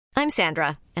I'm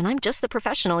Sandra, and I'm just the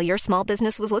professional your small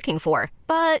business was looking for.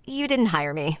 But you didn't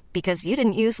hire me because you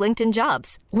didn't use LinkedIn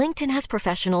Jobs. LinkedIn has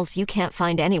professionals you can't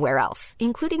find anywhere else,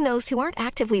 including those who aren't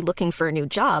actively looking for a new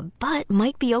job, but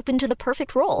might be open to the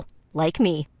perfect role, like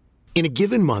me. In a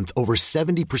given month, over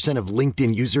 70% of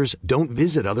LinkedIn users don't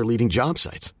visit other leading job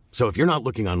sites. So if you're not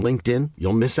looking on LinkedIn,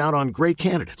 you'll miss out on great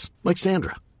candidates like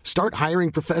Sandra. Start hiring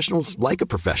professionals like a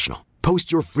professional.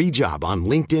 Post your free job on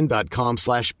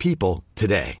linkedin.com/people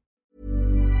today.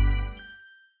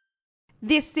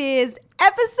 This is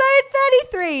episode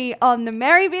 33 on the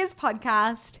Merry Biz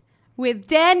podcast with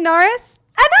Dan Norris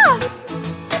and us.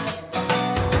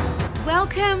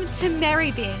 Welcome to Merry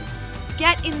Biz.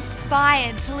 Get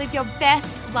inspired to live your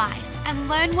best life and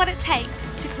learn what it takes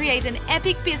to create an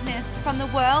epic business from the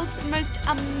world's most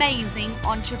amazing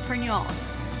entrepreneurs.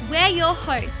 We're your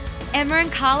hosts, Emma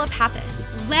and Carla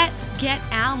Pappas. Let's get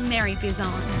our Merry Biz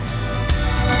on.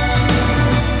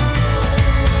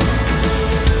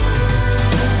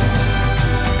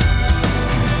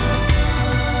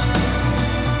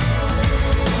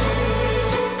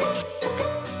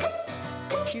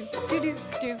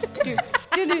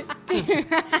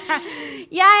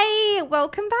 Yay!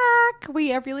 Welcome back.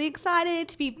 We are really excited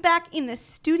to be back in the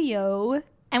studio.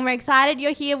 And we're excited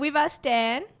you're here with us,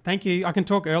 Dan. Thank you. I can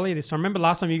talk earlier this time. Remember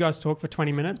last time you guys talked for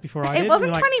 20 minutes before I did? It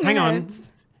wasn't You're 20 hang minutes. On.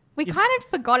 We kind of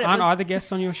forgot it. Aren't I the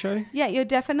guest on your show? Yeah, you're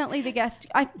definitely the guest.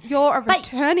 You're a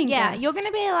returning guest. Yeah, you're going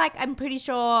to be like, I'm pretty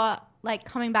sure, like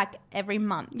coming back every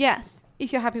month. Yes,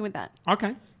 if you're happy with that.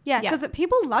 Okay. Yeah, because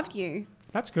people love you.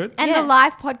 That's good. And the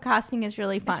live podcasting is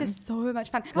really fun. It's just so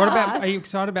much fun. What about, are you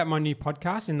excited about my new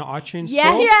podcast in the iTunes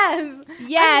store? Yes.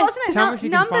 Yes. Wasn't it Tell me if you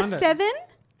can number find it. 7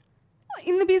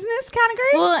 in the business category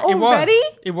Well, already?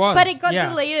 It was. But it got yeah.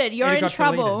 deleted. You're It in got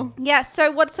trouble. deleted. Yeah,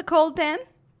 so what's it called, Dan?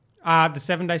 The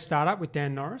 7-Day Startup with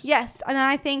Dan Norris. Yes, and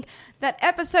I think that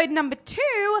episode number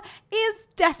 2 is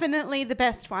definitely the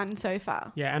best one so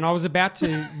far. Yeah, and I was about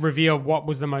to reveal what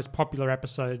was the most popular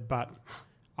episode, but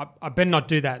I better not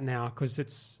do that now because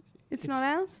it's not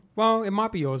ours? Well, it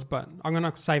might be yours, but I'm going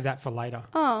to save that for later.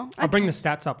 Oh, okay. I'll bring the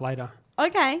stats up later.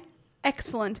 Okay,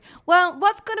 excellent. Well,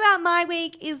 what's good about my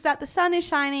week is that the sun is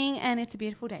shining and it's a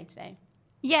beautiful day today.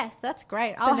 Yes, that's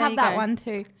great. So I'll there have you that go. one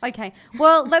too. Okay,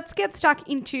 well, let's get stuck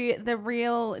into the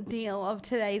real deal of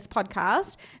today's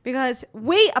podcast because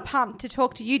we are pumped to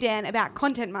talk to you, Dan, about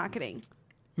content marketing.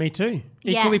 Me too.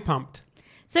 Yeah. Equally pumped.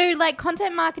 So like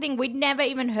content marketing, we'd never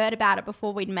even heard about it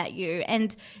before we'd met you.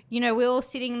 And, you know, we were all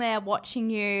sitting there watching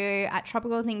you at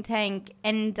Tropical Think Tank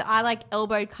and I like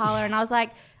elbowed Carla and I was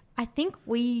like, I think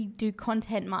we do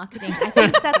content marketing. I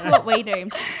think that's what we do. And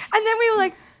then we were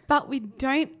like, but we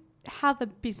don't have a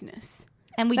business.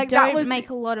 And we Like, that don't was make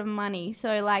a lot of money.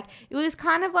 So, like, it was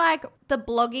kind of like the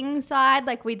blogging side.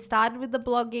 Like, we'd started with the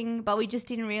blogging, but we just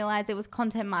didn't realize it was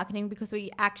content marketing because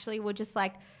we actually were just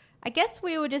like, I guess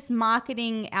we were just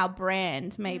marketing our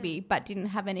brand maybe, but didn't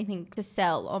have anything to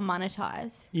sell or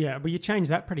monetize. Yeah, but you changed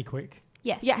that pretty quick.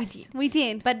 Yes, Yes, we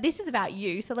did. But this is about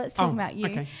you, so let's talk about you.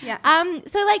 Okay. Yeah.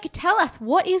 So, like, tell us,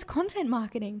 what is content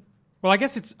marketing? Well, I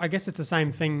guess it's the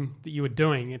same thing that you were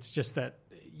doing. It's just that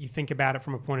you think about it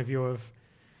from a point of view of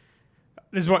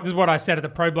this is what I said at the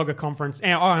Pro Blogger conference.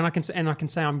 And I can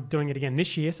say I'm doing it again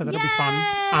this year, so that'll be fun.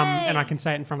 And I can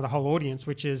say it in front of the whole audience,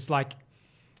 which is like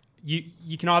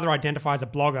you can either identify as a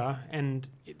blogger, and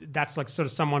that's like sort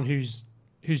of someone whose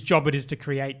job it is to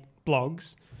create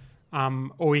blogs,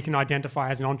 or you can identify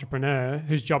as an entrepreneur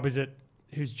whose job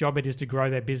it is to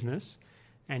grow their business,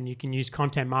 and you can use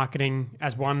content marketing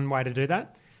as one way to do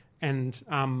that. And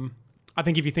I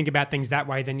think if you think about things that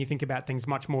way, then you think about things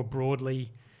much more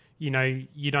broadly. You know,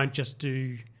 you don't just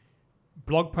do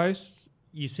blog posts.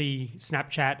 You see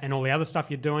Snapchat and all the other stuff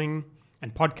you're doing,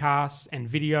 and podcasts and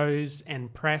videos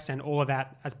and press and all of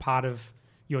that as part of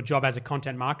your job as a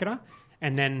content marketer.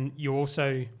 And then you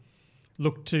also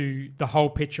look to the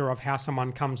whole picture of how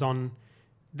someone comes on,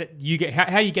 that you get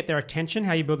how you get their attention,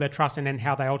 how you build their trust, and then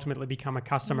how they ultimately become a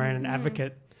customer and an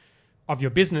advocate of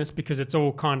your business, because it's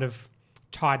all kind of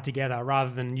tied together rather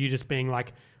than you just being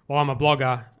like, well, I'm a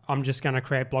blogger, I'm just going to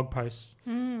create blog posts.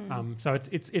 So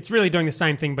it's really doing the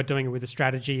same thing, but doing it with a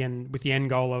strategy and with the end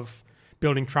goal of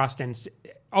building trust and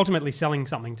ultimately selling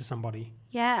something to somebody.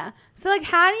 Yeah. So, like,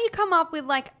 how do you come up with,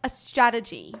 like, a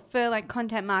strategy for, like,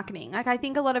 content marketing? Like, I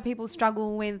think a lot of people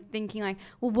struggle with thinking, like,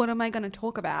 well, what am I going to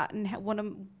talk about? And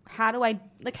how do I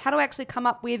actually come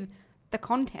up with the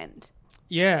content?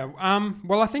 Yeah.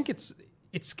 Well, I think it's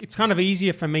kind of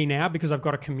easier for me now because I've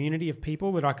got a community of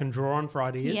people that I can draw on for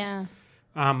ideas. Yeah.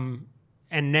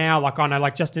 And now, like, I know,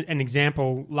 like, just an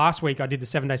example, last week I did the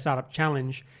 7-Day Startup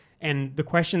Challenge, and the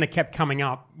question that kept coming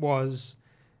up was,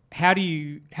 how do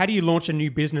you launch a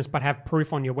new business but have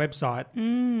proof on your website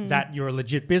that you're a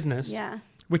legit business? Yeah.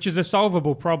 Which is a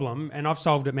solvable problem, and I've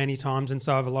solved it many times, and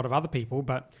so have a lot of other people,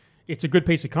 but it's a good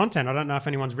piece of content. I don't know if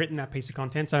anyone's written that piece of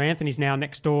content. So Anthony's now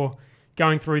next door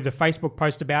going through the Facebook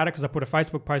post about it, because I put a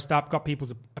Facebook post up, got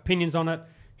people's opinions on it.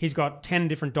 He's got 10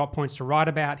 different dot points to write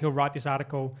about. He'll write this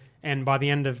article, and by the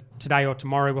end of today or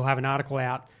tomorrow, we'll have an article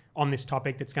out on this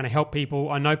topic that's going to help people.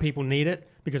 I know people need it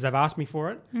because they've asked me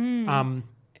for it.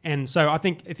 And so I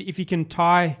think if you can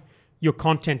tie your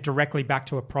content directly back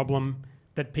to a problem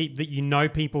that you know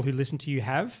people who listen to you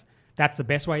have, that's the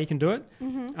best way you can do it.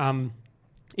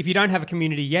 If you don't have a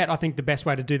community yet, I think the best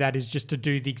way to do that is just to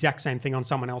do the exact same thing on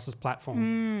someone else's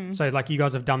platform. So like you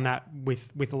guys have done that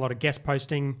with a lot of guest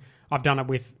posting. I've done it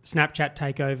with Snapchat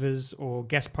takeovers or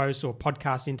guest posts or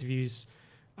podcast interviews,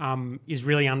 is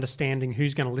really understanding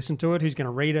who's going to listen to it, who's going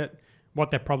to read it, what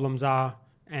their problems are,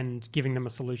 and giving them a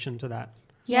solution to that.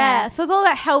 Yeah, so it's all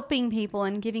about helping people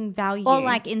and giving value. Or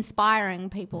like inspiring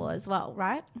people as well,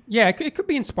 right? Yeah, it could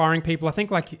be inspiring people. I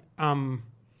think like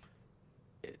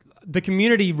the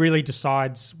community really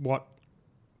decides what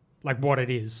it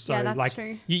is. So Yeah, that's like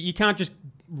true. You can't just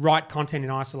write content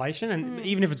in isolation, and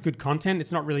even if it's good content,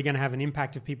 it's not really going to have an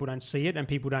impact if people don't see it and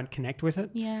people don't connect with it.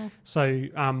 Yeah. So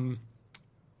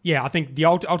I think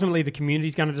ultimately the community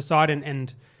is going to decide,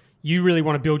 and you really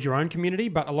want to build your own community,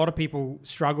 but a lot of people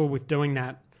struggle with doing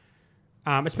that,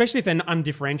 especially if they're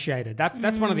undifferentiated.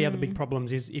 That's one of the other big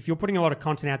problems is if you're putting a lot of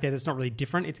content out there that's not really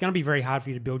different, it's going to be very hard for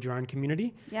you to build your own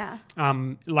community. Yeah.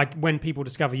 Like when people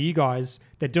discover you guys,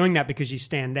 they're doing that because you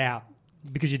stand out,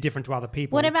 because you're different to other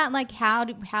people. What about like how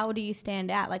do you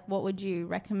stand out? Like what would you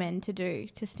recommend to do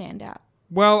to stand out?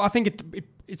 Well, I think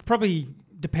it's probably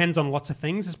depends on lots of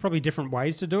things. There's probably different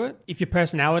ways to do it. If your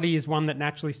personality is one that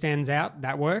naturally stands out,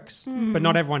 that works. But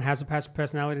not everyone has a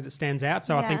personality that stands out.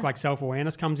 So I think like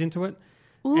self-awareness comes into it.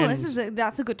 Ooh, And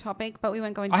that's a good topic, but we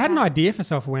won't go into I had that. an idea for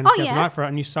self-awareness the other yeah? night for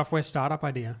a new software startup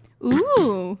idea.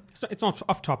 Ooh. So it's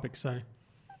off topic, so...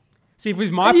 See, if it was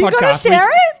my you podcast... gonna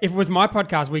share it? If it was my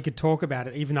podcast, we could talk about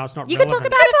it, even though it's not You could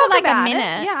relevant. talk about it for like about a it.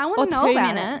 minute. Yeah, I wanna or know 2 about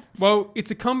it. minutes. Well,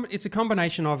 it's a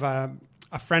combination of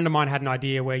a friend of mine had an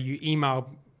idea where you email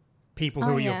people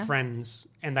who are your friends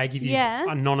and they give you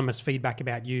anonymous feedback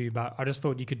about you, but I just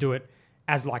thought you could do it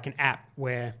as like an app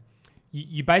where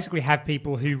you basically have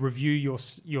people who review your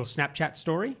Snapchat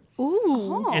story.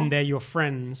 Ooh. And they're your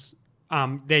friends.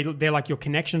 They're like your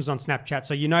connections on Snapchat,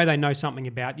 so you know they know something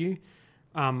about you,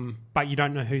 but you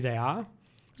don't know who they are.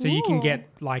 So you can get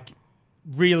like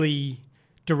really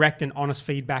direct and honest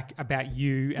feedback about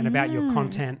you and about your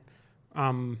content.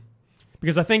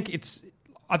 Because I think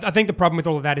I think the problem with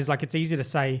all of that is like it's easy to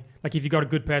say like if you've got a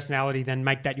good personality, then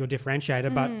make that your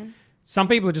differentiator. But some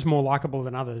people are just more likable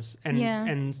than others,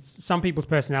 and some people's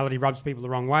personality rubs people the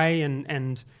wrong way,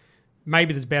 and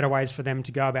maybe there's better ways for them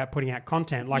to go about putting out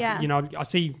content. Like I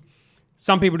see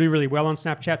some people do really well on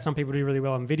Snapchat, some people do really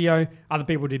well on video, other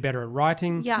people do better at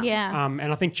writing. Yeah. Yeah.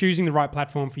 And I think choosing the right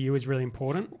platform for you is really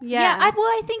important. Yeah.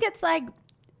 I think it's like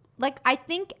I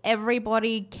think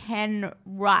everybody can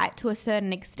write to a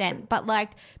certain extent, but like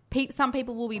some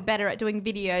people will be better at doing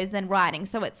videos than writing.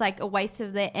 So it's like a waste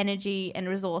of their energy and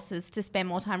resources to spend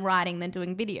more time writing than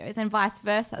doing videos, and vice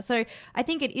versa. So I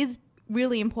think it is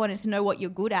really important to know what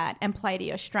you're good at and play to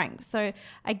your strengths. So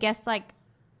I guess like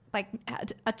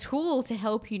a tool to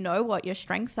help you know what your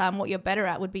strengths are and what you're better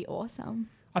at would be awesome.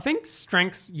 I think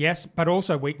strengths, yes, but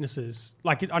also weaknesses.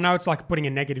 Like I know it's like putting a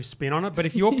negative spin on it, but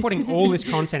if you're putting all this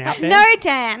content out there, No,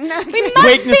 Dan. We must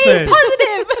Weaknesses. be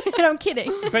positive. No, I'm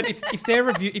kidding. but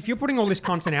if you're putting all this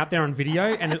content out there on video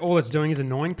and all it's doing is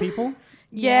annoying people,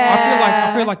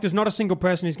 Yeah. I feel like there's not a single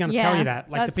person who's going to tell you that.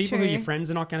 Like that's the people who are your true.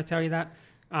 friends are not going to tell you that.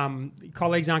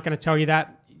 Colleagues aren't going to tell you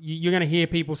that. You're going to hear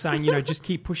people saying, just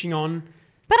keep pushing on.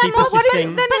 But keep I'm not. What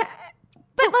persisting. is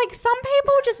But like some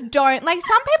people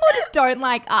just don't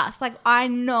like us. Like I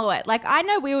know it. Like I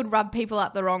know we would rub people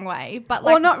up the wrong way, but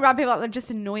like Or not rub people up,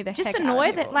 just annoy the just heck out annoy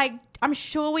of that. people. Like I'm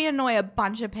sure we annoy a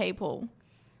bunch of people.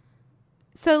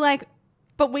 So like,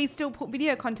 but we still put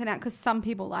video content out because some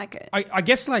people like it. I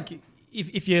guess like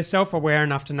if you're self-aware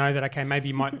enough to know that, okay, maybe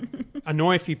you might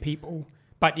annoy a few people,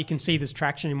 but you can see there's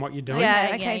traction in what you're doing. Yeah,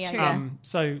 Yeah, okay, yeah, true. yeah.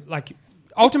 So like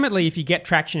ultimately, if you get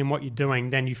traction in what you're doing,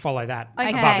 then you follow that Okay.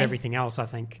 above everything else, I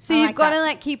think. So I you've like got that. to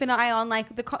like keep an eye on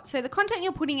like the content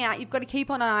you're putting out. You've got to keep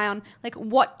an eye on like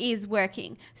what is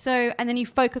working. So and then you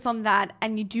focus on that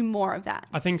and you do more of that.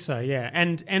 I think so, yeah.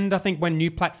 And I think when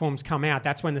new platforms come out,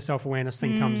 that's when the self-awareness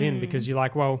thing comes in, because you're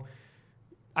like, well,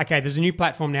 okay, there's a new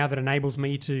platform now that enables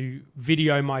me to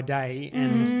video my day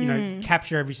and,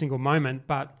 capture every single moment,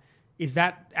 but is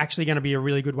that actually going to be a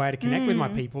really good way to connect with my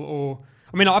people? Or,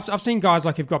 I mean, I've seen guys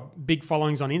like who've got big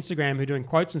followings on Instagram who are doing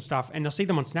quotes and stuff, and I see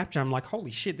them on Snapchat. I'm like,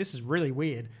 holy shit, this is really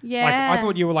weird. Yeah. Like, I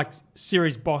thought you were like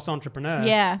serious boss entrepreneur.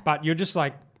 Yeah. But you're just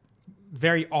like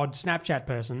very odd Snapchat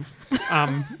person.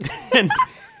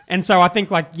 And so I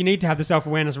think like you need to have the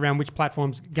self-awareness around which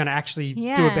platform's going to actually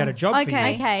do a better job for you.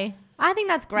 Okay. I think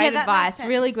that's great that advice. makes sense.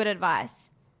 Really good advice.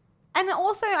 And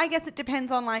also, I guess it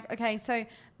depends on like, okay, so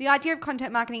the idea of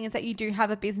content marketing is that you do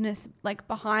have a business like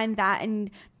behind that,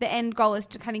 and the end goal is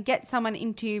to kind of get someone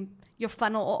into your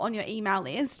funnel or on your email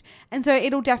list. And so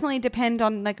it'll definitely depend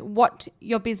on like what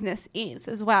your business is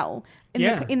as well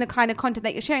in the kind of content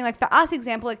that you're sharing. Like for us,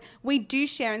 example, like we do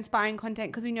share inspiring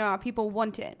content because we know our people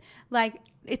want it. Like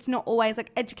it's not always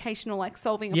like educational, like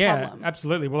solving a problem. Yeah,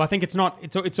 absolutely. Well, I think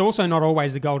it's also not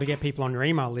always the goal to get people on your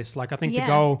email list. Like I think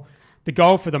the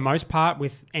goal for the most part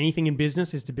with anything in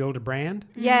business is to build a brand.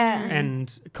 Yeah.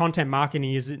 And content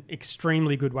marketing is an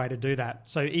extremely good way to do that.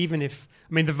 So even if,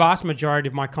 I mean, the vast majority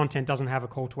of my content doesn't have a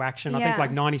call to action. I think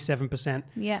like 97%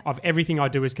 of everything I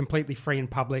do is completely free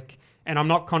and public. And I'm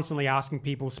not constantly asking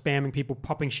people, spamming people,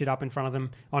 popping shit up in front of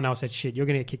them. Oh no, I said shit. You're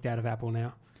going to get kicked out of Apple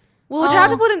now. Well, we'd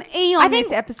have to put an E on this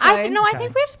episode. I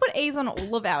think we have to put E's on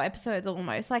all of our episodes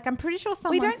almost. Like, I'm pretty sure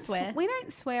someone swear. We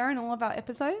don't swear in all of our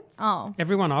episodes. Oh.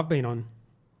 Everyone I've been on.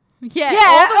 Yeah.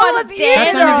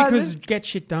 That's only because get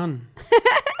shit done.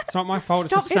 It's not my fault.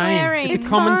 Stop it's a saying. swearing. It's a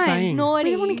common saying. Naughty.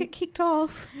 We don't want to get kicked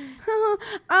off.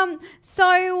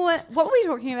 So what were we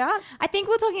talking about? I think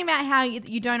we're talking about how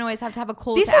you don't always have to have a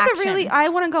call This to action. is a really, I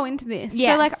want to go into this.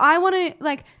 Yes. So like, I want to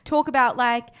like talk about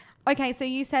like, okay, so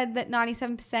you said that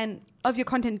 97% of your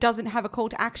content doesn't have a call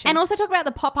to action. And also talk about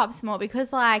the pop-ups more,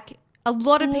 because like a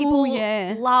lot of people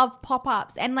love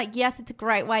pop-ups, and like, yes, it's a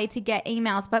great way to get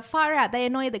emails, but far out, they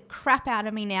annoy the crap out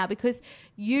of me now because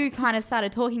you kind of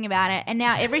started talking about it, and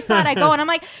now every site I go on, I'm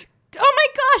like, oh my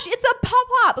gosh, it's a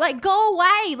pop-up, like go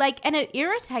away, like, and it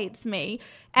irritates me.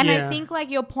 And I think like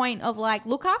your point of like,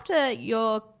 look after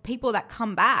your people that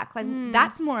come back, like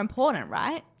that's more important,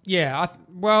 right? Yeah,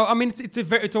 well, I mean,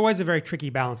 it's always a very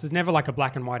tricky balance. There's never like a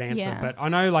black and white answer, but I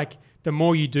know like the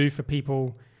more you do for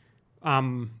people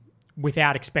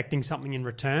without expecting something in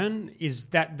return, is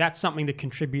that's something that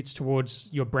contributes towards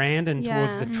your brand and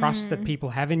towards the trust that people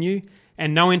have in you.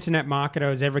 And no internet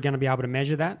marketer is ever going to be able to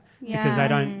measure that because they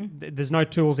don't. There's no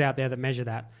tools out there that measure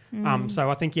that. So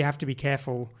I think you have to be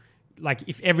careful. Like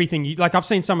if everything, like I've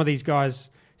seen some of these guys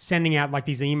sending out like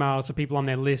these emails to people on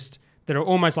their list that are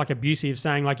almost like abusive,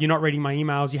 saying like, you're not reading my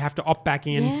emails, you have to opt back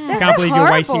in. I can't believe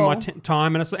you're wasting my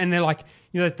time. And they're like,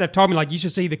 you know, they've told me like, you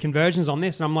should see the conversions on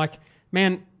this. And I'm like,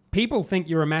 man, people think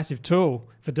you're a massive tool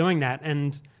for doing that.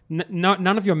 And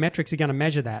none of your metrics are going to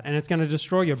measure that. And it's going to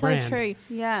destroy your brand. So true.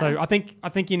 Yeah. So I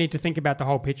think you need to think about the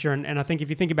whole picture. And I think if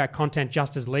you think about content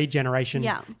just as lead generation,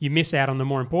 you miss out on the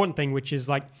more important thing, which is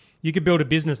like, you could build a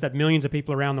business that millions of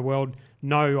people around the world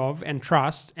know of and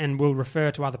trust and will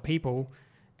refer to other people.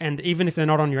 And even if they're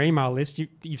not on your email list,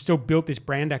 you've still built this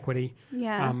brand equity.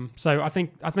 Yeah. So I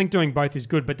think doing both is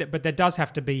good, but there does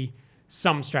have to be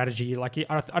some strategy. Like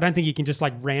I don't think you can just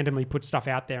like randomly put stuff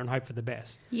out there and hope for the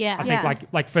best. Yeah. I think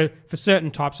like for certain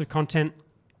types of content,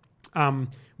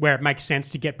 where it makes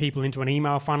sense to get people into an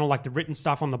email funnel, like the written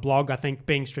stuff on the blog, I think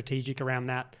being strategic around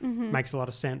that makes a lot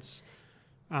of sense.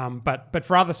 But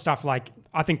for other stuff, like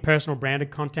I think personal branded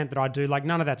content that I do, like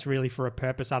none of that's really for a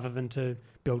purpose other than to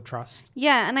build trust.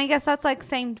 Yeah, and I guess that's like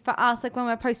same for us. Like when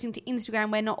we're posting to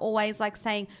Instagram, we're not always like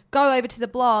saying, go over to the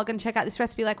blog and check out this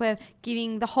recipe. Like we're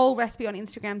giving the whole recipe on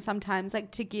Instagram sometimes,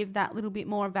 like to give that little bit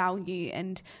more value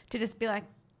and to just be like,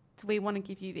 we want to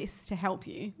give you this to help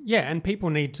you. Yeah, and people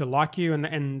need to like you,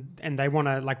 and they want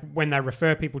to, like, when they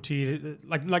refer people to you,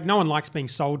 like no one likes being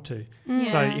sold to.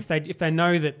 So if they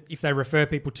know that if they refer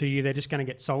people to you, they're just going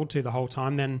to get sold to the whole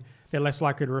time, then they're less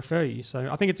likely to refer you. So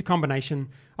I think it's a combination.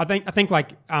 I think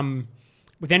like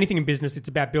with anything in business, it's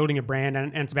about building a brand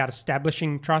and it's about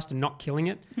establishing trust and not killing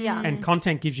it. Yeah. And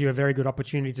content gives you a very good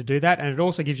opportunity to do that. And it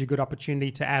also gives you a good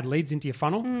opportunity to add leads into your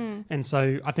funnel. And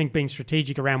so I think being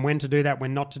strategic around when to do that,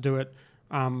 when not to do it,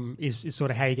 is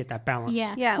sort of how you get that balance.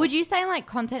 Yeah. Would you say like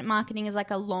content marketing is like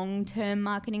a long-term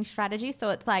marketing strategy? So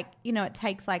it's like, you know, it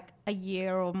takes like a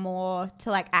year or more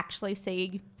to like actually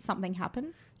see something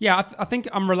happen? Yeah, I think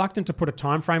I'm reluctant to put a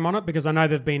time frame on it because I know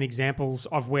there've been examples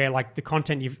of where like the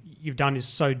content you've done is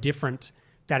so different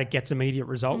that it gets immediate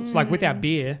results. Like with our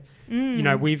beer, you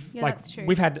know, we've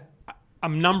had a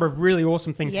number of really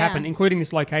awesome things happen, including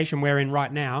this location we're in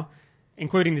right now,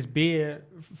 including this beer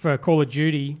for Call of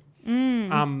Duty,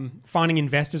 finding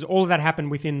investors. All of that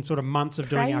happened within sort of months of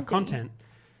doing our content.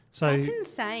 So That's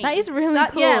insane. That is really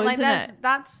cool, Yeah, like isn't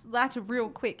that's real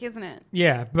quick, isn't it?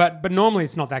 yeah, but normally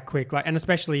it's not that quick. Like, and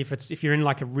especially if you're in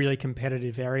like a really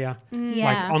competitive area, Yeah.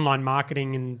 like online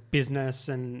marketing and business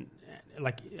and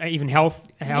like even health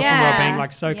and Yeah. well-being,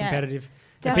 like so Yeah. competitive.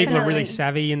 So people are really Definitely.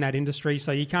 savvy in that industry.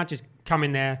 So you can't just come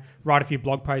in there, write a few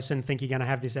blog posts and think you're going to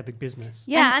have this epic business.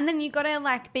 Yeah, and then you got to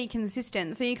like be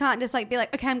consistent. So you can't just like be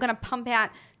like, okay, I'm going to pump out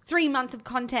 3 months of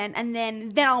content and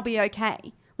then I'll be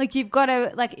okay. Like you've got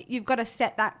to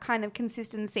set that kind of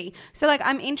consistency. So like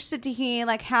I'm interested to hear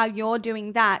like how you're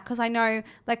doing that, because I know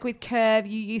like with Curve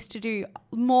you used to do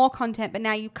more content, but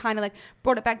now you kind of like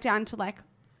brought it back down to like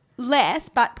less,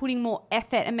 but putting more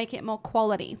effort and make it more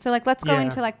quality. So like let's go Yeah.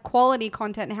 into like quality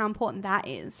content and how important that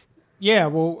is. Yeah,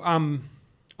 well,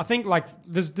 I think like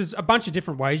there's a bunch of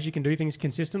different ways you can do things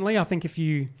consistently. I think if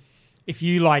you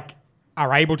like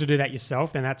are able to do that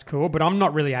yourself, then that's cool. But I'm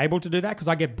not really able to do that because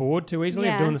I get bored too easily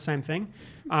of Yeah. doing the same thing.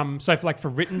 So for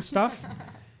written stuff,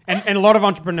 and a lot of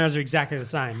entrepreneurs are exactly the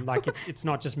same. Like it's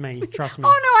not just me. Trust me.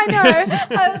 Oh no, I know.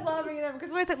 I was laughing at him because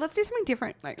we're always like, let's do something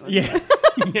different. Like, Yeah,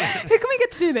 yeah. who can we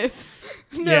get to do this?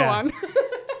 No Yeah. one.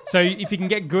 So if you can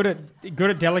get good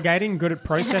at delegating, good at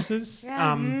processes.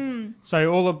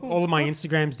 So all of my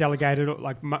Instagram's delegated.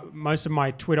 Like most of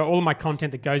my Twitter, all of my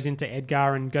content that goes into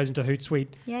Edgar and goes into Hootsuite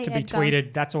Yay, to be Edgar.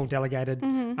 tweeted, that's all delegated.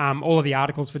 All of the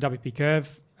articles for WP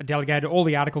Curve are delegated. All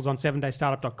the articles on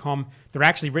 7daystartup.com, they're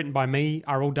actually written by me,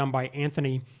 are all done by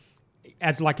Anthony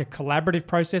as like a collaborative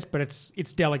process, but it's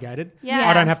delegated. Yeah.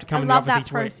 I don't have to come I in the love office that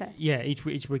each week. process. Yeah,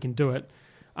 each week and do it.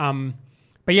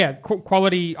 But yeah,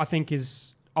 quality I think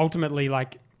is ultimately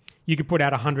like you could put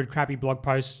out 100 crappy blog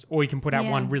posts, or you can put out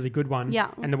Yeah. one really good one. Yeah.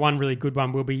 And the one really good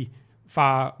one will be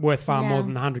worth far Yeah. more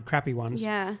than the 100 crappy ones.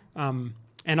 Yeah. And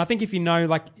I think if you know,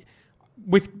 like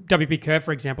with WP Curve,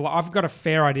 for example, I've got a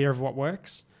fair idea of what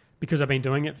works because I've been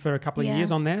doing it for a couple of Yeah.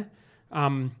 years on there.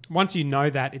 Once you know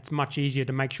that, it's much easier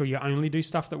to make sure you only do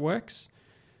stuff that works.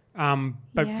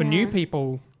 But for new Yeah.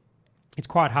 people, it's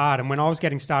quite hard. And when I was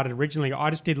getting started originally, I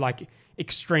just did like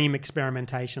extreme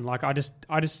experimentation. Like I just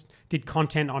did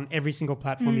content on every single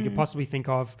platform you could possibly think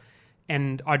of.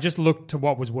 And I just looked to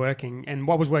what was working. And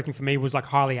what was working for me was like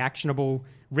highly actionable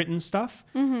written stuff.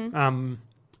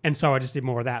 And so I just did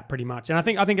more of that pretty much. And I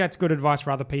think that's good advice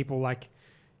for other people. Like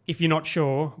if you're not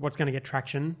sure what's going to get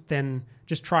traction, then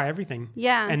just try everything.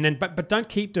 Yeah. And then, but don't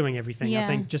keep doing everything. I Yeah.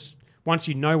 think just once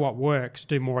you know what works,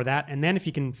 do more of that. And then if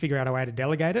you can figure out a way to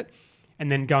delegate it, and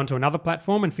then go into another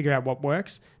platform and figure out what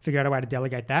works, figure out a way to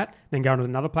delegate that, then go into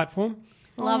another platform.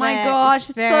 Oh my gosh,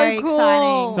 it's very so cool.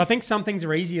 exciting. So I think some things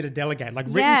are easier to delegate. Like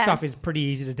written Yes. stuff is pretty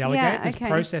easy to delegate. Yeah, There's okay.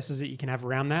 processes that you can have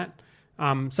around that.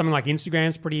 Something like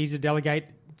Instagram's pretty easy to delegate.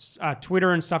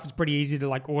 Twitter and stuff is pretty easy to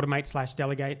like automate /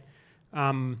 delegate.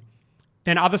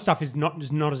 Then other stuff is not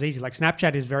as easy. Like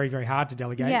Snapchat is very, very hard to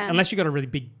delegate Yeah. unless you've got a really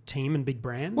big team and big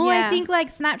brand. Well, Yeah. I think like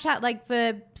Snapchat, like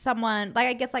for someone, like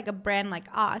I guess like a brand like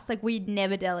us, like we'd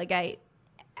never delegate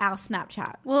our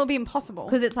Snapchat Well, it'll be impossible.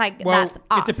 because it's like Well, that's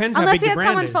us. it depends how Unless big we the had brand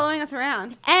someone is. following us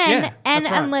around. And Yeah, and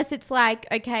that's right. unless it's like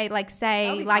okay, like say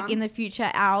That'll be like fun. in the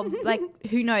future our like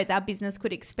who knows, our business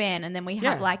could expand and then we have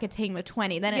Yeah. like a team of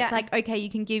 20. Then Yeah. it's like okay, you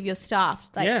can give your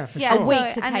staff like Yeah, for Yeah, sure. a week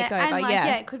so- to and take then- over. and, like,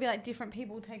 yeah. it could be like different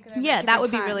people take it over. Yeah, at that different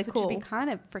would be times, really which cool. would be kind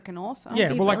of freaking awesome. Yeah,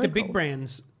 be well, like really the big cool.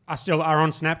 brands are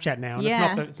on Snapchat now, and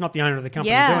Yeah. it's not the owner of the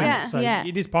company Yeah. doing Yeah. it. So Yeah.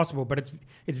 it is possible, but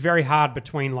it's very hard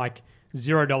between like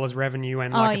 $0 revenue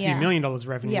and like a few yeah. $1 million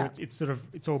revenue. Yeah.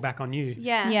 It's all back on you.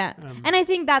 Yeah. Yeah. And I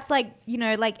think that's like, you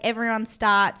know, like everyone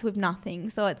starts with nothing.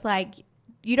 So it's like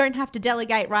you don't have to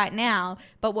delegate right now,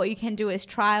 but what you can do is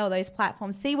try all those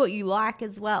platforms, see what you like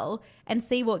as well, and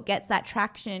see what gets that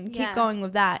traction. Yeah. Keep going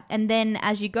with that. And then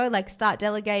as you go, like start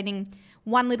delegating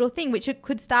one little thing, which it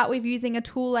could start with using a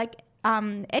tool like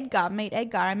Edgar, Meet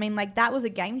Edgar. I mean, like that was a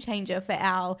game changer for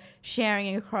our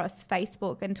sharing across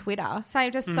Facebook and Twitter.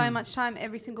 Saved us so much time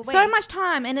every single week. So much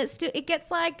time, and it gets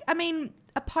like, I mean,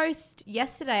 a post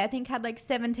yesterday I think had like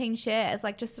 17 shares,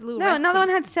 like just a little. No, recipe. another one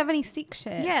had 76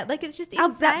 shares. Yeah, like it's just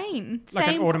How's that? insane. Like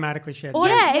Same- an automatically shared.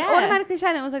 Yeah, Yeah. it automatically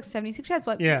shared. It was like 76 shares.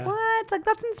 Like, Yeah. what? Like,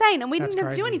 that's insane. And we That's didn't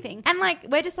have to do crazy. anything. And like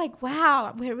we're just like,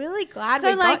 wow, we're really glad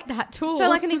So we like got that tool. So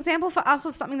like an example for us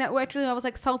of something that worked really well was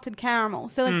like salted caramel.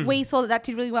 So like we saw that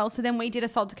did really well. So then we did a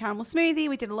salted caramel smoothie.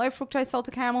 We did a low fructose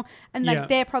salted caramel, and like Yeah.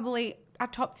 they're probably our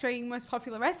top 3 most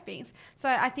popular recipes. So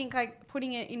I think like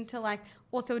putting it into like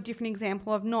also a different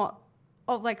example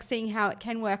of like seeing how it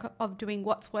can work of doing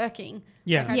what's working.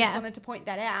 Yeah. Like I Yeah. just wanted to point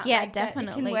that out. Yeah, like, that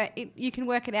definitely. you can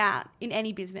work it out in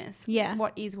any business. Yeah.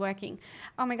 What is working.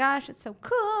 Oh my gosh, it's so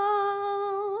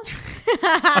cool.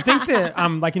 I think that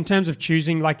like in terms of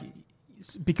choosing, like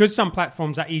because some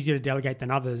platforms are easier to delegate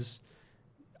than others,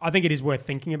 I think it is worth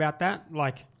thinking about that.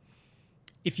 Like,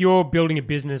 if you're building a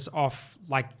business off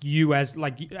like you as a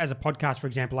podcast, for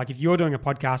example, like if you're doing a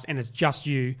podcast and it's just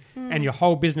you and your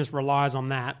whole business relies on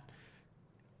that,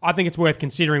 I think it's worth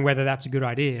considering whether that's a good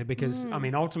idea because, I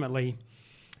mean, ultimately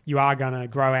you are going to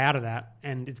grow out of that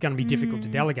and it's going to be difficult to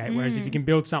delegate. Whereas if you can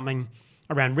build something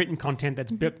around written content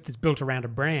that's built around a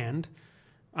brand,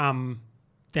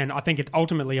 then I think it's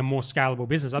ultimately a more scalable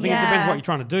business. I think it depends what you're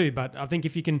trying to do, but I think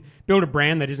if you can build a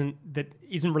brand that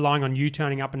isn't relying on you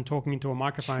turning up and talking into a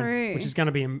microphone, which is going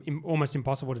to be almost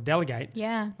impossible to delegate.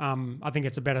 Yeah. I think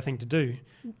it's a better thing to do.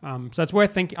 So it's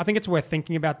worth thinking. I think it's worth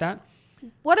thinking about that.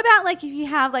 What about like if you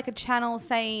have like a channel,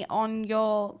 say on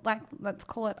your like let's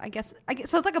call it I guess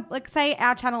so it's like say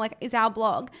our channel like is our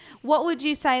blog. What would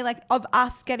you say like of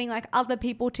us getting like other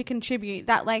people to contribute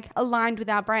that like aligned with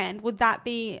our brand? Would that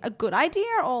be a good idea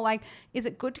or like is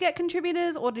it good to get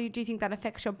contributors or do you think that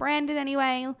affects your brand in any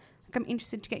way? Like I'm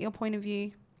interested to get your point of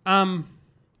view. Well,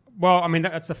 I mean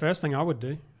that's the first thing I would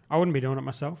do. I wouldn't be doing it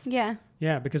myself. Yeah.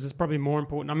 Yeah, because it's probably more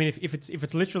important. I mean, if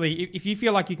it's literally if you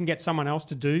feel like you can get someone else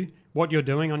to do what you're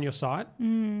doing on your site,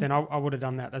 then I would have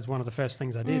done that as one of the first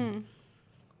things I did.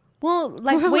 Well,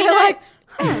 like we know,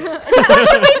 we've been doing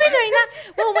that.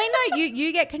 Well, we know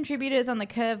you get contributors on the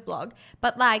Curve blog,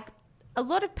 but like a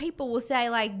lot of people will say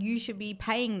like you should be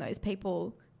paying those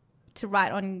people to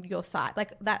write on your site.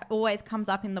 Like that always comes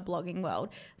up in the blogging world.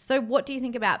 So what do you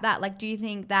think about that? Like, do you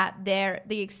think that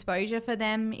the exposure for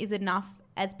them is enough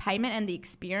as payment and the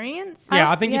experience?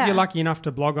 Yeah, I think if you're lucky enough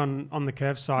to blog on the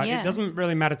Curve site, it doesn't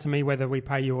really matter to me whether we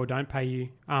pay you or don't pay you.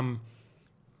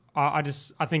 I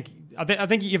think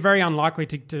you're very unlikely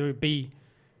to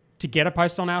get a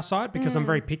post on our site because I'm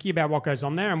very picky about what goes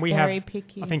on there, and we have I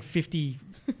think 50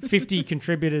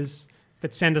 contributors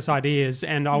that send us ideas,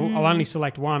 and I'll only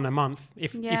select one a month,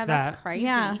 if that. That's crazy.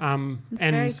 Yeah, it's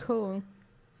very cool.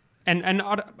 And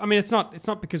I mean, it's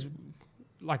not because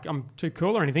like I'm too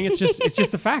cool or anything. It's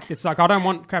just a fact. It's like I don't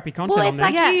want crappy content on there. Well,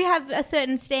 it's like you have a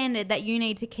certain standard that you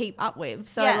need to keep up with.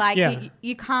 So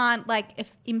you can't like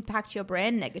impact your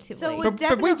brand negatively. So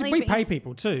but we pay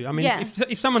people too. I mean,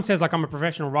 if someone says like I'm a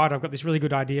professional writer, I've got this really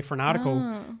good idea for an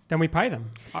article, then we pay them.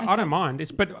 I don't mind.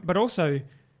 But also.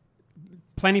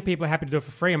 Plenty of people are happy to do it for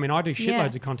free. I mean, I do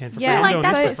shitloads of content for free. I'm doing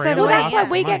this for free. Well, that's why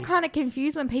we get kind of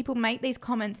confused when people make these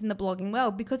comments in the blogging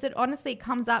world because it honestly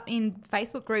comes up in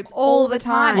Facebook groups all the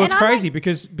time. Well, it's crazy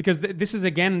because this is,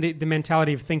 again, the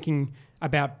mentality of thinking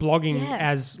about blogging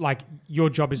as like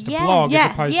your job is to blog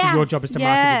as opposed to your job is to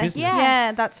market your business.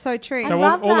 Yeah, that's so true. So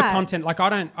all the content, like I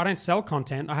don't sell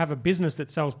content. I have a business that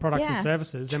sells products and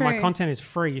services and my content is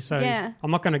free. So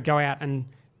I'm not going to go out and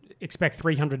expect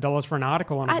 $300 for an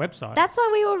article on a website. That's why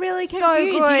we were really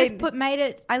confused. You just made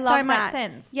it so much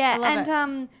sense. Yeah,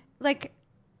 and like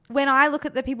when I look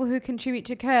at the people who contribute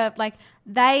to Curve, like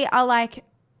they are like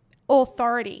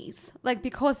authorities. Like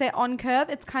because they're on Curve,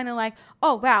 it's kind of like,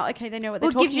 oh wow, okay, they know what they're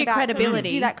talking gives you about. credibility. It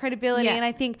gives you that credibility, and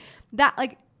I think that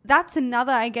like that's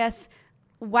another, I guess,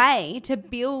 way to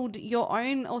build your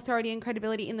own authority and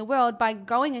credibility in the world by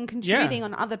going and contributing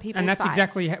on other people's sites. And that's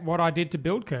exactly what I did to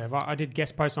build Curve. I did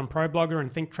guest posts on ProBlogger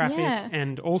and Think Traffic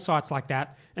and all sites like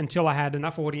that until I had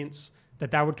enough audience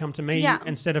that would come to me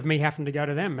instead of me having to go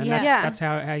to them. And that's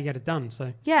how you get it done. So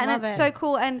and it's so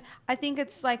cool. And I think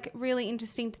it's like really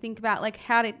interesting to think about like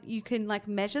how you can like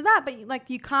measure that, but like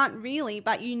you can't really,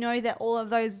 but you know that all of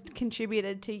those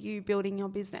contributed to you building your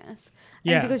business.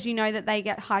 And because you know that they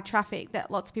get high traffic,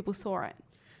 that lots of people saw it.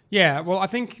 Yeah, well, I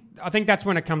think that's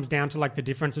when it comes down to like the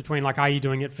difference between like, are you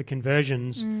doing it for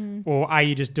conversions or are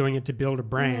you just doing it to build a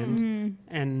brand?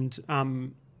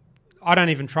 And I don't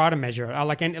even try to measure it. I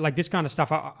like this kind of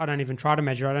stuff. I don't even try to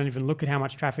measure. I don't even look at how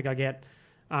much traffic I get.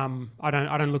 I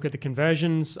don't look at the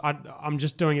conversions. I'm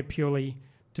just doing it purely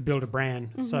to build a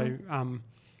brand. So I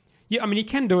mean, you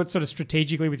can do it sort of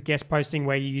strategically with guest posting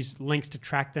where you use links to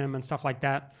track them and stuff like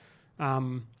that.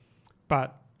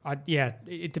 But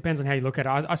it depends on how you look at it.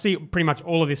 I see pretty much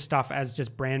all of this stuff as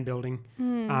just brand building.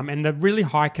 And the really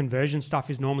high conversion stuff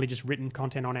is normally just written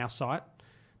content on our site.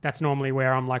 That's normally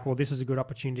where I'm like, well, this is a good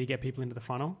opportunity to get people into the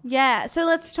funnel. Yeah. So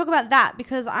let's talk about that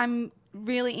because I'm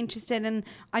really interested, and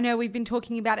I know we've been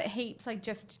talking about it heaps, like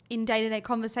just in day-to-day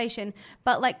conversation,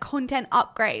 but like content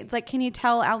upgrades. Like, can you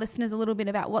tell our listeners a little bit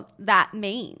about what that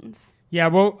means? Yeah,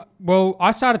 well,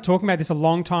 I started talking about this a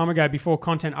long time ago before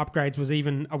content upgrades was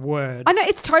even a word. I know,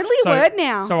 it's totally a word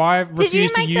now. So I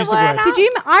refused to use the word. Did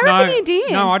you? I reckon you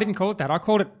did. No, I didn't call it that. I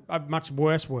called it a much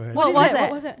worse word. What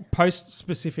was it?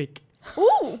 Post-specific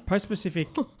Ooh.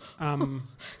 Post-specific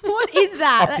What is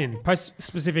that? opt-in.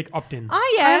 Post-specific opt-in.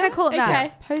 Oh yeah, I'm gonna call it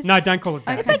that. Okay. No, don't call it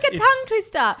that. It's like a tongue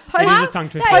twister. It is a tongue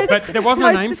twister. But there wasn't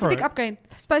a name for Post-specific it. upgrade.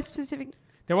 Post-specific.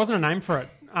 There wasn't a name for it.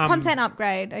 Content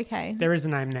upgrade. Okay. There is a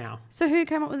name now. So who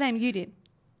came up with the name? You did.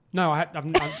 No,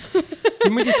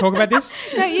 didn't we just talk about this?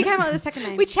 No, you came up with the second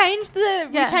name. We changed the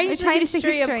Yeah, we the changed the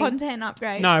history of history. content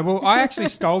upgrade. No, well, I actually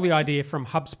stole the idea from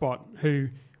HubSpot, who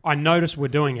I noticed were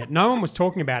doing it. No one was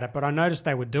talking about it, but I noticed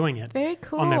they were doing it Very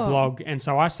cool. on their blog. And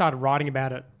so I started writing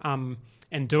about it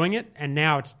and doing it. And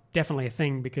now it's definitely a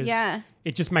thing because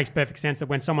it just makes perfect sense that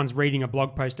when someone's reading a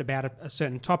blog post about a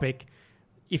certain topic,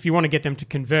 if you want to get them to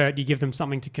convert, you give them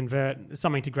something to convert,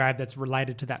 something to grab that's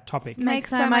related to that topic.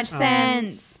 Makes so much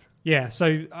sense. Yeah,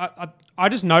 so I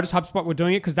just noticed HubSpot were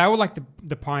doing it because they were like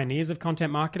the pioneers of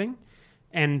content marketing.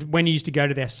 And when you used to go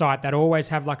to their site, they'd always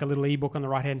have like a little ebook on the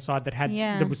right-hand side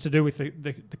that was to do with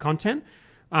the content.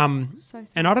 And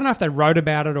I don't know if they wrote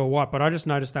about it or what, but I just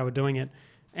noticed they were doing it.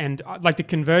 And like the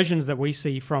conversions that we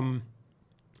see from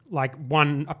like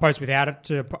a post without it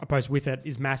to a post with it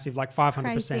is massive, like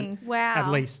 500% Wow.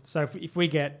 at least. So if we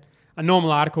get a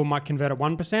normal article might convert at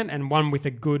 1% and one with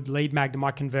a good lead magnet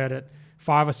might convert at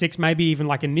 5 or 6, maybe even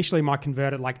like initially might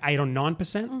convert at like 8 or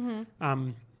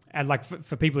 9%. And like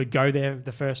for people who go there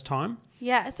the first time.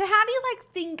 Yeah. So how do you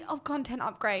like think of content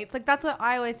upgrades? Like that's what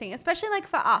I always think, especially like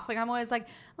for us. Like I'm always like,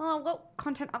 oh, what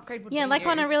content upgrade would Yeah, we like do?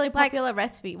 on a really popular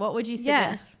recipe, what would you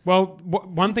suggest? Well,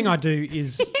 one thing I do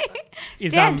is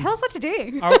Dan, tell us what to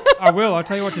do. I will. I'll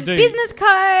tell you what to do. Business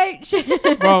coach.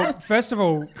 Well, first of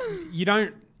all, you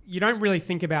don't really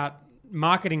think about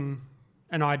marketing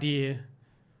an idea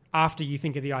after you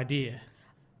think of the idea.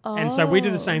 And so we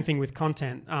do the same thing with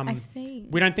content. I see.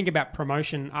 We don't think about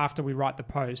promotion after we write the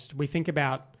post. We think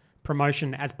about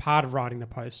promotion as part of writing the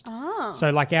post. Oh.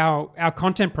 So like our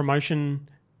content promotion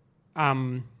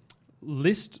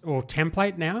list or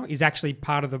template now is actually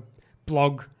part of the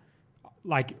blog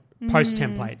like post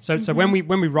template. So when we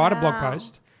write a blog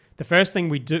post, the first thing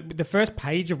we do, the first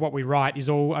page of what we write is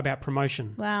all about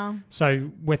promotion. Wow. So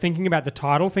we're thinking about the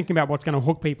title, thinking about what's going to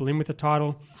hook people in with the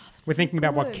title. We're thinking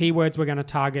about what keywords we're going to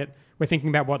target. We're thinking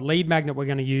about what lead magnet we're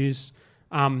going to use.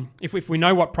 If we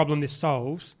know what problem this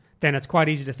solves, then it's quite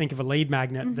easy to think of a lead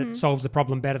magnet that solves the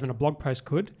problem better than a blog post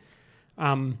could.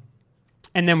 And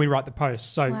then we write the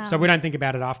post. So we don't think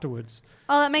about it afterwards.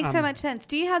 Oh, that makes so much sense.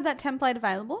 Do you have that template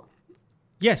available?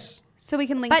 Yes. So we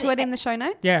can link to it in the show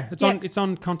notes? Yeah, it's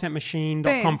on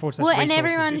contentmachine.com/resources. Well, and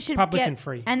everyone it's should public get, and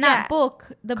free. And that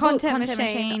book, the Content book Content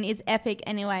Machine. Machine is epic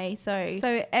anyway.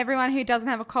 So everyone who doesn't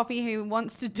have a copy who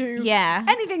wants to do Yeah.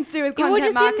 anything to do with it will content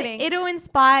just marketing, it'll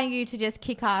inspire you to just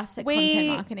kick ass at we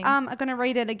content marketing. are going to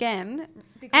read it again.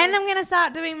 And I'm going to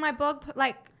start doing my blog,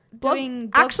 doing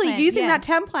blog actually plans, using yeah. that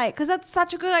template because that's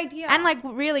such a good idea. And like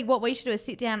really what we should do is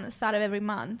sit down at the start of every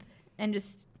month and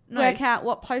just work out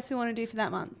what posts we want to do for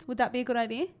that month. Would that be a good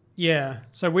idea? Yeah.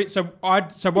 So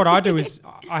what I do is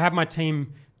I have my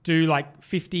team do like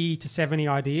 50 to 70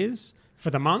 ideas for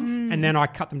the month, and then I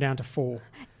cut them down to 4.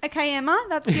 Okay, Emma,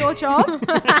 that's your job.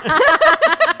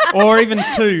 Or even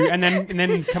 2, and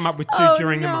then come up with 2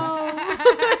 during the month.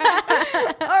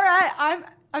 All right,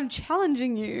 I'm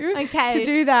challenging you to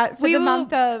do that for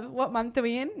month of, what month are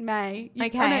we in? May. You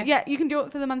can do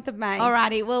it for the month of May.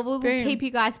 Alrighty, well we'll keep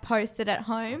you guys posted at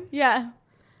home. Yeah.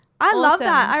 I love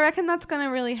that. I reckon that's going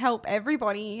to really help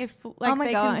everybody if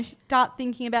can start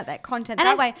thinking about that content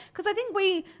that way. Because I think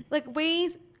we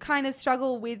kind of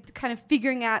struggle with kind of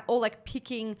figuring out or like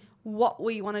picking what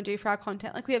we want to do for our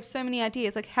content. Like we have so many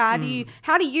ideas. Like how do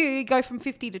you go from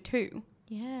 50 to 2?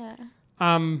 Yeah.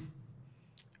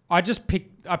 I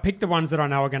pick the ones that I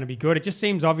know are going to be good. It just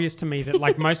seems obvious to me that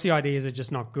like most of the ideas are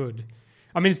just not good.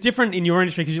 I mean, it's different in your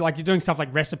industry because you're doing stuff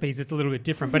like recipes. It's a little bit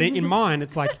different. But in mine,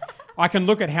 it's like I can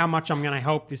look at how much I'm going to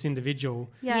help this individual.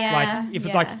 Yeah. Like if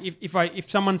it's like if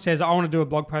someone says I want to do a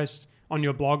blog post on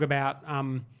your blog about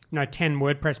 10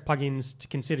 WordPress plugins to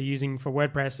consider using for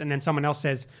WordPress, and then someone else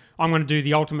says I'm going to do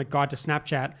the ultimate guide to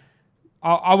Snapchat,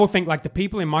 I will think like the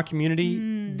people in my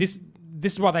community.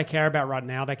 This is what they care about right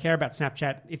now. They care about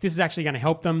Snapchat. If this is actually going to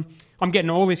help them, I'm getting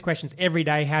all these questions every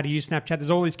day, how to use Snapchat. There's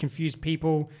all these confused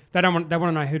people. They want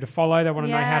to know who to follow. They want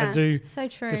to know how to do so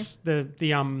true.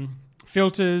 The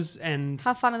filters and...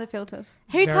 How fun are the filters?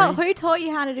 Who taught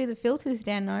you how to do the filters,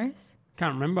 Dan knows?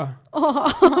 Can't remember.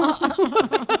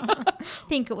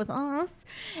 Think it was us.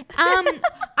 I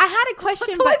had a question,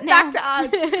 It's always but now... back to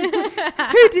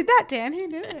us. Who did that, Dan? Who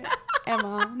did it?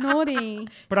 Emma. Naughty.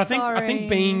 But I think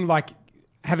being like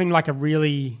having like a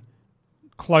really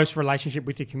close relationship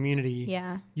with your community,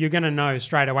 Yeah. you're going to know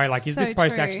straight away, like, is So this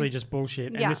post true. actually just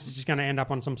bullshit? Yeah. And this is just going to end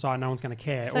up on some site no one's going to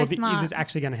care? So or smart. is this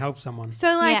actually going to help someone? So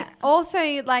like Yeah. also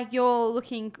like you're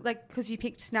looking like because you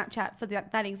picked Snapchat for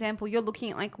that example, you're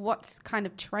looking at like what's kind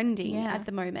of trending Yeah. at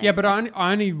the moment. Yeah, but I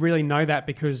only really know that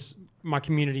because my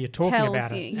community are talking tells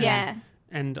about you, it. yeah.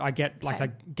 And I get Okay. I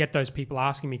get those people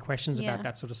asking me questions Yeah. about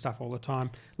that sort of stuff all the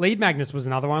time. Lead magnets was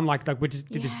another one. Like we just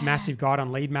did this Yeah. massive guide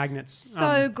on lead magnets.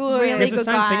 So good. Really It's the good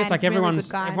same thing. It's guide, like really everyone's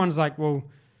good guide. everyone's like, well,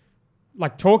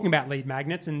 like talking about lead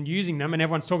magnets and using them, and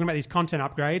everyone's talking about these content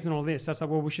upgrades and all this. So it's like,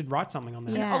 well, we should write something on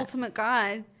that. Yeah. Ultimate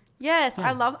guide. Yes,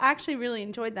 I actually really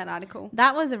enjoyed that article.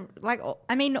 That was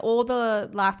all the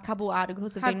last couple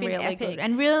articles have been really epic. good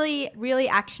and really, really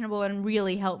actionable and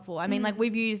really helpful. I mean, like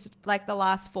we've used like the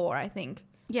last 4, I think.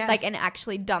 Yeah. Like and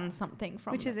actually done something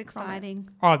from Which is from it. exciting.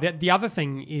 Oh, the other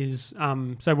thing is,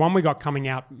 so one we got coming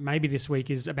out maybe this week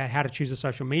is about how to choose a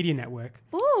social media network,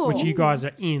 Ooh. which you guys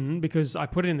are in because I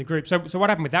put it in the group. So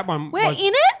what happened with that one We're was... in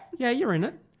it? Yeah, you're in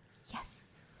it. Yes.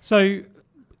 So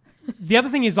the other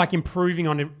thing is like improving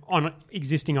on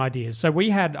existing ideas. So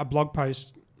we had a blog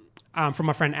post from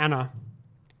my friend Anna,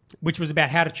 which was about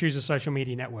how to choose a social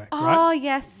media network, Oh right?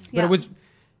 yes. But it was,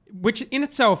 which in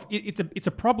itself, it's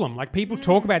a problem. Like people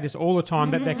talk about this all the time,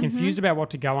 that they're confused about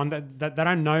what to go on, that they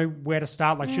don't know where to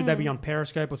start. Like should they be on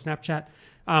Periscope or Snapchat?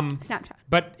 Snapchat.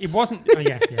 But it wasn't. Oh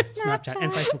yeah, Snapchat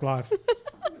and Facebook Live.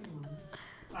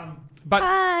 But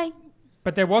Hi.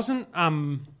 but there wasn't.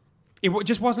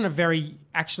 Just wasn't a very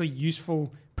actually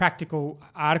useful, practical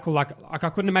article. Like I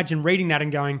couldn't imagine reading that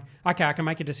and going, okay, I can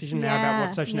make a decision now about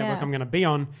what social network I'm going to be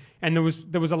on. And there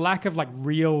was a lack of like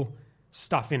real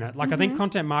stuff in it. Like I think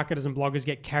content marketers and bloggers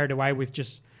get carried away with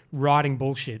just writing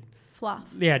bullshit. Fluff.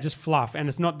 Yeah, just fluff, and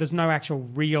there's no actual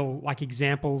real like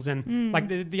examples, and like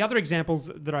the other examples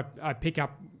that I pick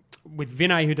up with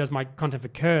Vinay, who does my content for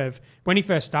Curve. When he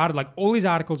first started, like all his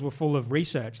articles were full of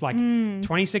research. Like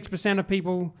 26% of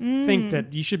people think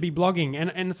that you should be blogging,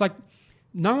 and it's like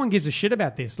no one gives a shit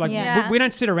about this. Like Yeah. we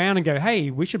don't sit around and go, hey,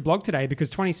 we should blog today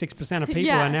because 26% of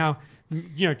people are now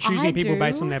choosing I people do.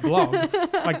 based on their blog.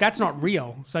 Like that's not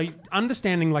real. So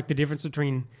understanding like the difference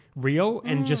between real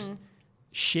and just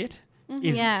shit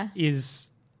is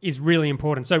really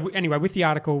important. So anyway, with the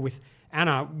article with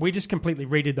Anna, we just completely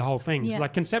redid the whole thing. Yeah.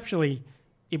 Like conceptually,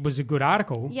 it was a good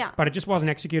article, but it just wasn't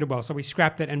executed well. So we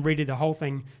scrapped it and redid the whole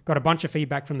thing. Got a bunch of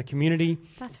feedback from the community.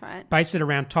 That's right. Based it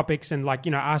around topics and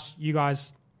asked you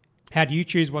guys, how do you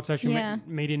choose what social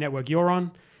media network you're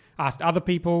on? Asked other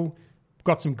people.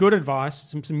 Got some good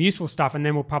advice, some useful stuff, and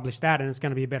then we'll publish that, and it's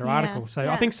going to be a better article. So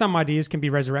I think some ideas can be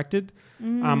resurrected,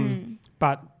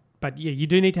 but yeah, you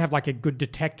do need to have like a good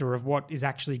detector of what is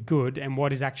actually good and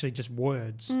what is actually just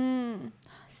words.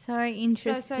 So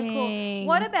interesting. So cool.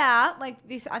 What about like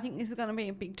this? I think this is going to be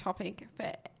a big topic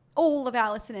for all of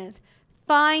our listeners.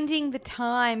 Finding the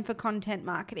time for content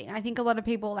marketing. I think a lot of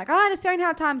people are like, I just don't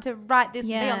have time to write this and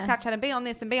be on Snapchat and be on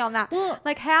this and be on that. Well,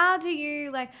 like, how do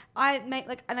you and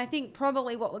I think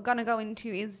probably what we're going to go into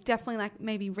is definitely like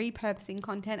maybe repurposing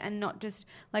content and not just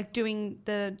like doing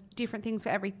the different things for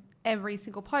every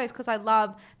single post, because I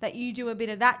love that you do a bit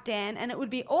of that, Dan, and it would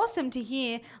be awesome to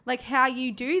hear like how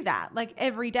you do that like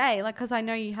every day, like because I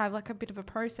know you have like a bit of a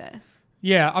process.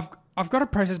 Yeah, I've got a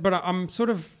process, but I'm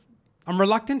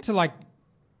reluctant to like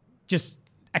just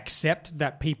accept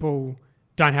that people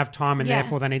don't have time and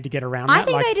therefore they need to get around that. I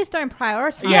think they just don't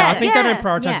prioritize. Yeah, I think they don't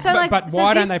prioritize Yeah. it. So, But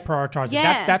why don't they this- prioritize it?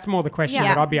 Yeah. That's more the question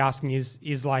that I'd be asking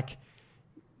is like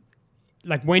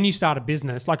when you start a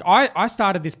business, like I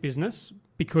started this business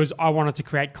because I wanted to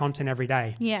create content every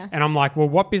day. Yeah. And I'm like, well,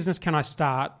 what business can I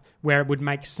start where it would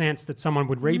make sense that someone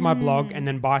would read my blog and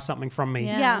then buy something from me?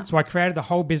 Yeah. So I created the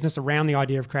whole business around the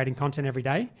idea of creating content every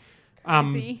day.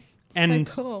 See? And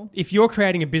So cool. if you're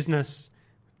creating a business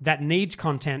that needs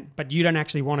content, but you don't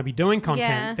actually want to be doing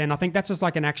content, then I think that's just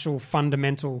like an actual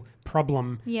fundamental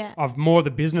problem of more the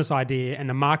business idea and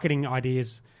the marketing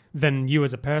ideas than you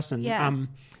as a person. Yeah.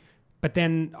 But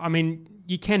then, I mean,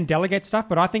 you can delegate stuff,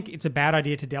 but I think it's a bad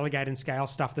idea to delegate and scale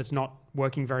stuff that's not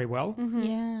working very well.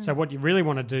 Yeah. So what you really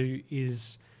want to do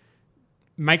is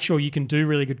make sure you can do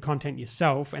really good content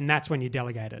yourself, and that's when you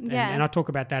delegate it. Yeah. And I talk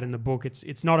about that in the book.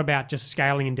 It's not about just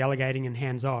scaling and delegating and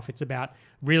hands off. It's about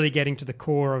really getting to the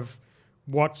core of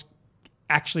what's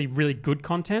actually really good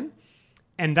content,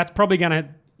 and that's probably going to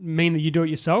mean that you do it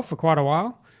yourself for quite a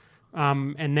while,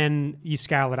 and then you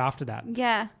scale it after that.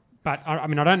 Yeah. But I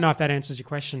mean, I don't know if that answers your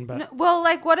question, but No, well,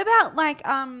 like, what about like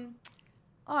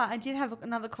I did have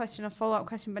another question, a follow-up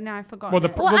question, but now I forgot. well, the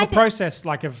it. process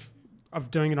like of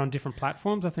of doing it on different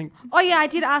platforms. I think. Oh yeah, I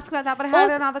did ask about that, but I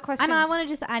had another question. And I want to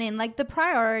just add in, like, the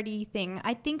priority thing.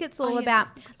 I think it's all about,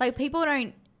 like, people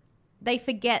they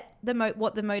forget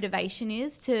what the motivation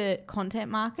is to content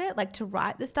market, like to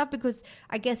write this stuff, because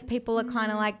I guess people are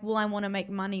kind of like, well, I want to make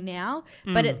money now.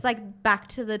 But it's like back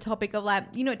to the topic of, like,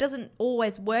 you know, it doesn't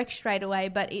always work straight away,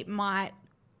 but it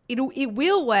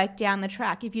will work down the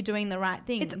track if you're doing the right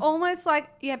thing. It's almost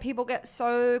like, people get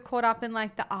so caught up in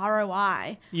like the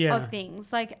ROI of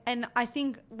things. Like, and I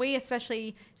think we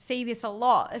especially see this a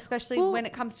lot, especially when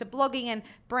it comes to blogging and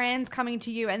brands coming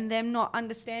to you and them not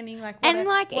understanding like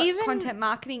what even content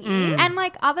marketing is. And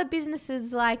like other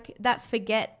businesses like that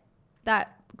forget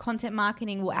that content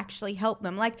marketing will actually help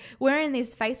them. Like, we're in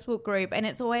this Facebook group and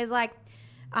it's always like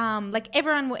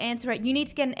everyone will answer it. You need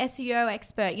to get an SEO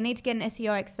expert. You need to get an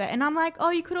SEO expert. And I'm like, oh,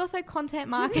 you could also content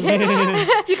market. You could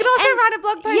also write a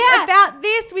blog post about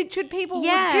this, which people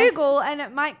would Google and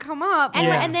it might come up.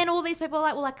 And then all these people are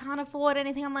like, well, I can't afford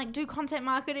anything. I'm like, do content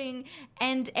marketing.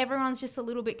 And everyone's just a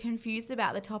little bit confused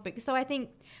about the topic. So I think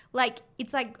like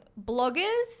it's like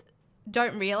bloggers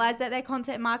don't realize that they're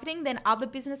content marketing. Then other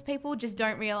business people just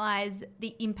don't realize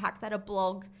the impact that a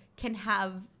blog can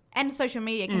have and social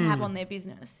media can have on their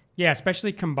business. Yeah,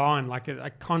 especially combined,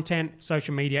 like content,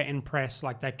 social media, and press,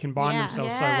 like they combine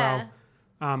themselves so well.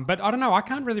 But I don't know, I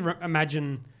can't really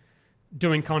imagine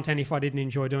doing content if I didn't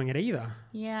enjoy doing it either.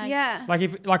 Yeah.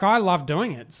 Like I love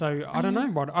doing it, so I don't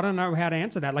know how to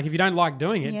answer that. Like if you don't like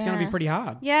doing it, it's going to be pretty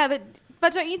hard. Yeah,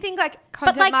 but don't you think like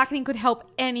content marketing could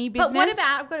help any business? But what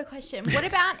about, I've got a question. What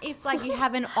about if like you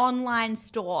have an online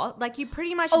store? Like you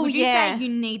pretty much, would you say you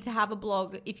need to have a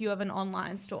blog if you have an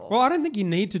online store? Well, I don't think you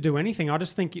need to do anything. I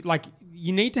just think like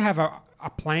you need to have a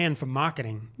plan for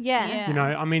marketing. Yeah. You know,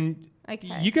 I mean,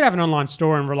 you could have an online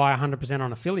store and rely 100%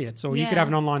 on affiliates, or you could have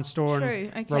an online store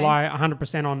and rely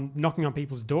 100% on knocking on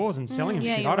people's doors and selling them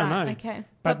shit. I don't know. Okay.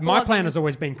 But my plan has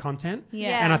always been content.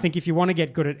 Yeah. And I think if you want to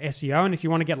get good at SEO and if you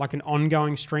want to get like an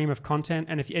ongoing stream of content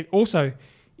and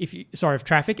of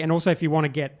traffic, and also if you want to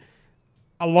get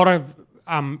a lot of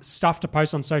stuff to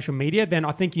post on social media, then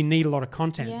I think you need a lot of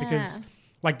content because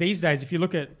like these days, if you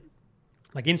look at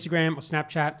like Instagram or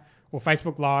Snapchat or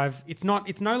Facebook Live, it's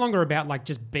no longer about like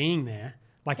just being there.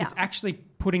 Like it's actually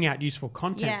putting out useful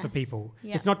content for people.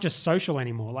 Yeah. It's not just social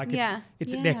anymore. Like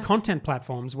they're content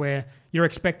platforms where you're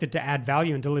expected to add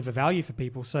value and deliver value for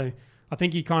people. So I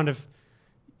think you kind of,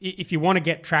 if you want to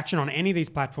get traction on any of these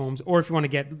platforms, or if you want to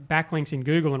get backlinks in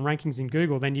Google and rankings in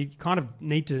Google, then you kind of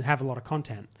need to have a lot of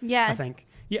content. Yeah. I think.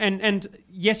 Yeah, and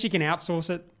yes, you can outsource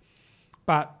it,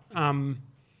 but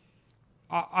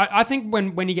I think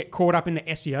when you get caught up in the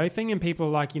SEO thing and people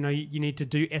are like, you know, you need to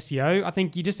do SEO, I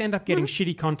think you just end up getting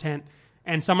shitty content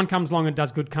and someone comes along and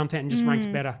does good content and just ranks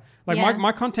better. Like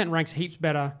my content ranks heaps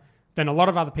better than a lot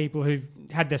of other people who've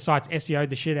had their sites SEO'd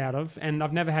the shit out of, and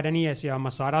I've never had any SEO on my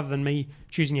site other than me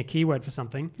choosing a keyword for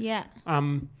something. Yeah.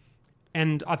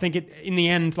 And I think in the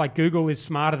end, like Google is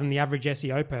smarter than the average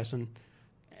SEO person.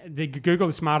 Google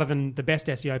is smarter than the best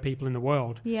SEO people in the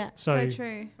world. Yeah, so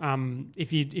true.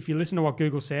 If you listen to what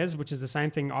Google says, which is the same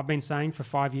thing I've been saying for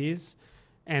 5 years,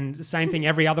 and the same thing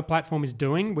every other platform is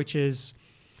doing, which is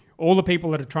all the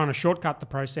people that are trying to shortcut the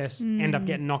process end up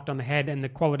getting knocked on the head, and the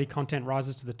quality content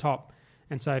rises to the top.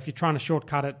 And so if you're trying to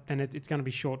shortcut it, then it's going to be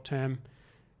short term.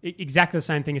 Exactly the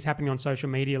same thing is happening on social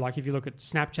media. Like if you look at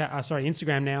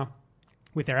Instagram now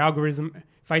with their algorithm,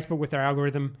 Facebook with their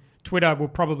algorithm, Twitter will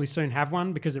probably soon have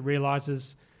one because it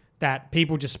realizes that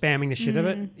people just spamming the shit of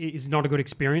it is not a good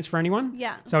experience for anyone.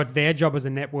 Yeah. So it's their job as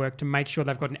a network to make sure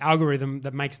they've got an algorithm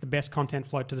that makes the best content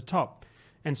float to the top.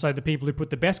 And so the people who put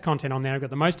the best content on there have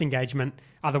got the most engagement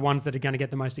are the ones that are going to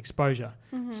get the most exposure.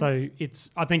 Mm-hmm. So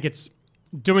I think it's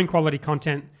doing quality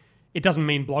content. It doesn't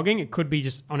mean blogging. It could be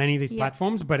just on any of these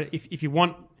platforms. But if you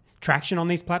want traction on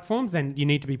these platforms, then you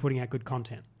need to be putting out good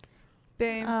content.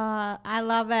 Boom. I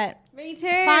love it. Me too.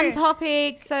 Fun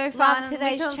topic. So fun.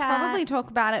 Today's we could chat. probably talk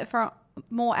about it for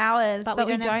more hours, but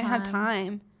we don't have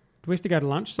time. Do we have to go to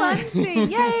lunch soon? Lunch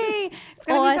soon. Yay. It's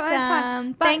going to be so much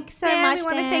fun. But thanks so much, we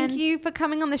want to thank you for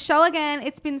coming on the show again.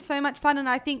 It's been so much fun, and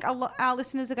I think our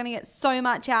listeners are going to get so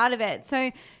much out of it.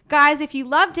 So, guys, if you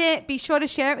loved it, be sure to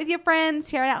share it with your friends.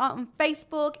 Share it out on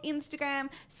Facebook, Instagram,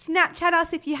 Snapchat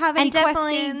us if you have any questions.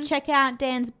 And definitely check out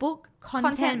Dan's book,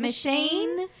 Content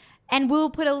Machine. And we'll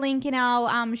put a link in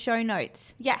our show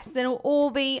notes. Yes, it'll all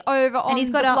be over on the blog. And he's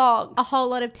got a whole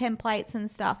lot of templates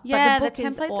and stuff. Yeah, but the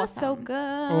templates awesome. are so good.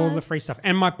 All the free stuff.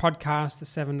 And my podcast, The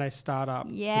 7 Day Startup.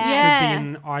 Yeah. It should be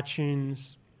in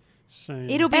iTunes soon.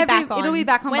 It'll be back on. It'll be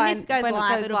back on when by- this goes when it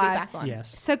live. goes It'll live. be back on.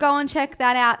 Yes. So go and check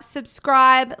that out.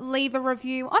 Subscribe, leave a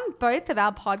review on both of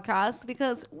our podcasts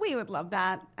because we would love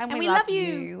that. And we love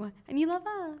you. And you love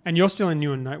us. And you're still in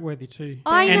new and noteworthy too.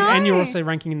 I and, know. And you're also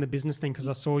ranking in the business thing because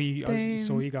I saw you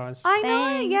guys. I know,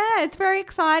 Thanks. yeah. It's very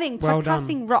exciting. Well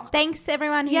Podcasting done. rocks. Thanks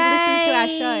everyone who listens to our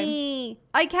show. Yay.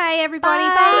 Okay, everybody.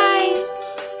 Bye.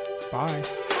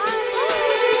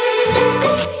 Bye.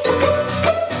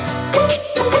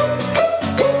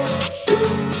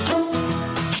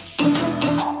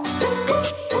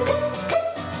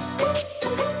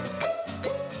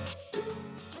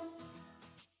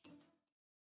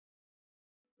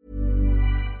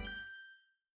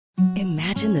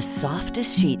 Imagine the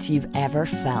softest sheets you've ever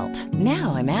felt.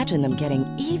 Now imagine them getting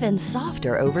even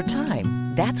softer over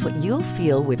time. That's what you'll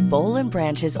feel with Boll &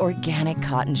 Branch's organic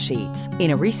cotton sheets.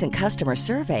 In a recent customer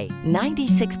survey,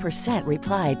 96%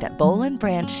 replied that Boll &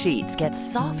 Branch sheets get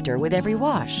softer with every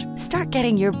wash. Start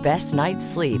getting your best night's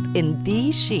sleep in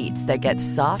these sheets that get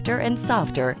softer and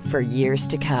softer for years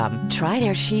to come. Try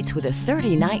their sheets with a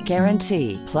 30-night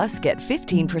guarantee. Plus, get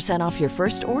 15% off your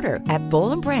first order at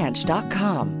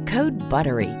bollandbranch.com. Code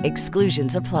BUTTERY.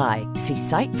 Exclusions apply. See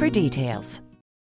site for details.